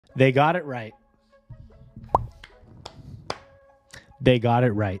They got it right. They got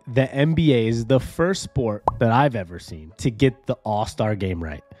it right. The NBA is the first sport that I've ever seen to get the All-Star game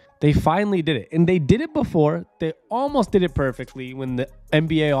right. They finally did it. And they did it before. They almost did it perfectly when the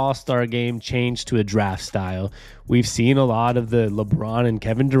NBA All-Star game changed to a draft style. We've seen a lot of the LeBron and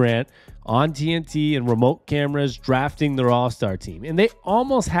Kevin Durant on TNT and remote cameras drafting their All-Star team. And they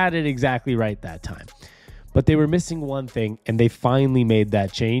almost had it exactly right that time. But they were missing one thing, and they finally made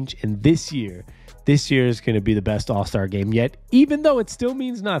that change. And this year is going to be the best All-Star game yet. Even though it still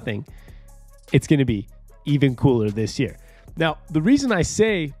means nothing, it's going to be even cooler this year. Now, the reason I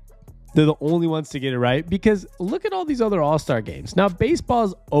say they're the only ones to get it right, because look at all these other All-Star games. Now,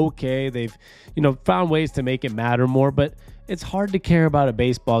 baseball's okay. They've, found ways to make it matter more, but it's hard to care about a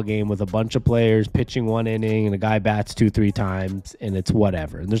baseball game with a bunch of players pitching one inning and a guy bats 2-3 times and it's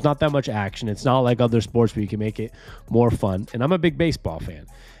whatever. And there's not that much action. It's not like other sports where you can make it more fun. And I'm a big baseball fan.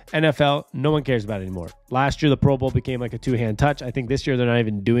 NFL, no one cares about it anymore. Last year, the Pro Bowl became like a two-hand touch. I think this year they're not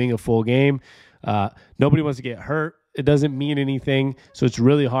even doing a full game. Nobody wants to get hurt. It doesn't mean anything. So it's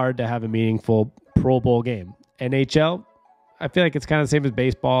really hard to have a meaningful Pro Bowl game. NHL, I feel like it's kind of the same as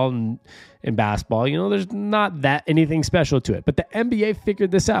baseball and basketball. There's not that anything special to it. But the NBA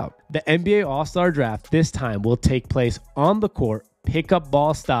figured this out. The NBA All-Star Draft this time will take place on the court, pickup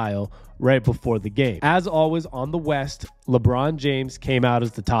ball style, right before the game. As always, on the West, LeBron James came out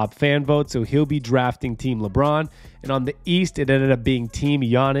as the top fan vote, so he'll be drafting Team LeBron. And on the East, it ended up being Team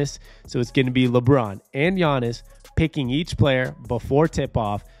Giannis, so it's going to be LeBron and Giannis picking each player before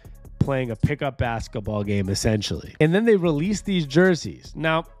tip-off, playing a pickup basketball game, essentially. And then they released these jerseys.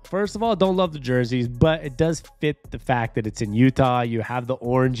 Now, first of all, don't love the jerseys, but it does fit the fact that it's in Utah. You have the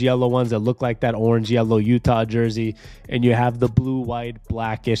orange-yellow ones that look like that orange-yellow Utah jersey, and you have the blue-white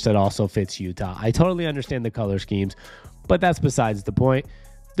blackish that also fits Utah. I totally understand the color schemes, but that's besides the point.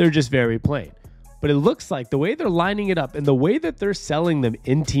 They're just very plain. But it looks like the way they're lining it up and the way that they're selling them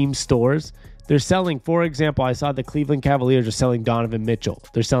in team stores, they're selling, for example, I saw the Cleveland Cavaliers are selling Donovan Mitchell.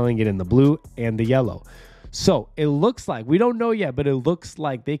 They're selling it in the blue and the yellow. So it looks like, we don't know yet, but it looks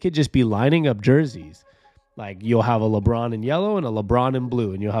like they could just be lining up jerseys. Like you'll have a LeBron in yellow and a LeBron in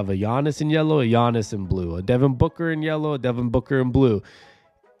blue, and you'll have a Giannis in yellow, a Giannis in blue, a Devin Booker in yellow, a Devin Booker in blue.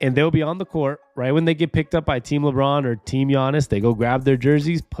 And they'll be on the court right when they get picked up by Team LeBron or Team Giannis. They go grab their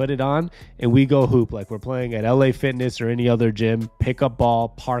jerseys, put it on, and we go hoop like we're playing at LA Fitness or any other gym, pickup ball,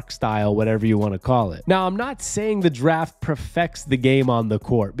 park style, whatever you want to call it. Now, I'm not saying the draft perfects the game on the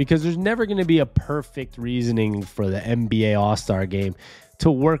court, because there's never going to be a perfect reasoning for the NBA All-Star game to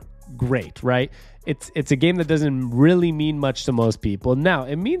work great, right? It's a game that doesn't really mean much to most people. Now,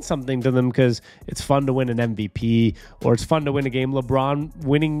 it means something to them because it's fun to win an MVP, or it's fun to win a game. LeBron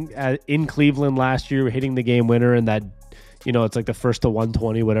winning in Cleveland last year, hitting the game winner, and that, it's like the first to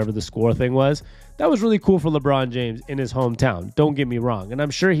 120, whatever the score thing was. That was really cool for LeBron James in his hometown. Don't get me wrong. And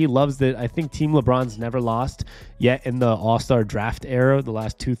I'm sure he loves that. I think Team LeBron's never lost yet in the All-Star draft era, the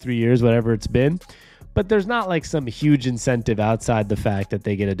last 2-3 years, whatever it's been. But there's not like some huge incentive outside the fact that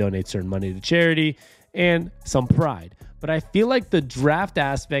they get to donate certain money to charity and some pride. But I feel like the draft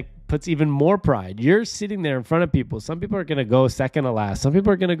aspect puts even more pride. You're sitting there in front of people. Some people are going to go second to last. Some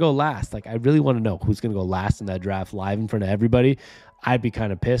people are going to go last. Like, I really want to know who's going to go last in that draft live in front of everybody. I'd be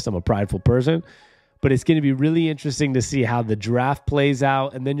kind of pissed. I'm a prideful person. But it's going to be really interesting to see how the draft plays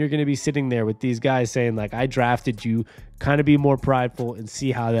out. And then you're going to be sitting there with these guys saying, like, I drafted you, kind of be more prideful and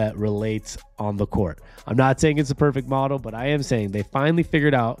see how that relates on the court. I'm not saying it's a perfect model, but I am saying they finally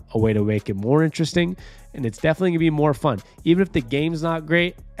figured out a way to make it more interesting. And it's definitely going to be more fun. Even if the game's not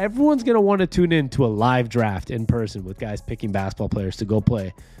great, everyone's going to want to tune in to a live draft in person with guys picking basketball players to go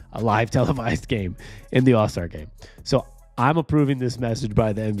play a live televised game in the All-Star game. So I'm approving this message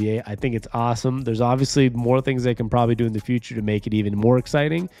by the NBA. I think it's awesome. There's obviously more things they can probably do in the future to make it even more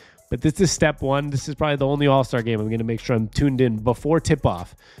exciting. But this is step one. This is probably the only All-Star game I'm going to make sure I'm tuned in before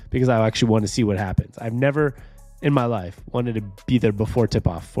tip-off, because I actually want to see what happens. I've never in my life wanted to be there before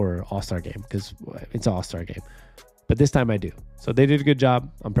tip-off for an All-Star game, because it's an All-Star game. But this time I do. So they did a good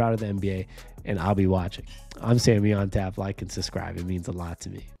job. I'm proud of the NBA, and I'll be watching. I'm Sammy on Tap. Like and subscribe. It means a lot to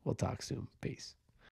me. We'll talk soon. Peace.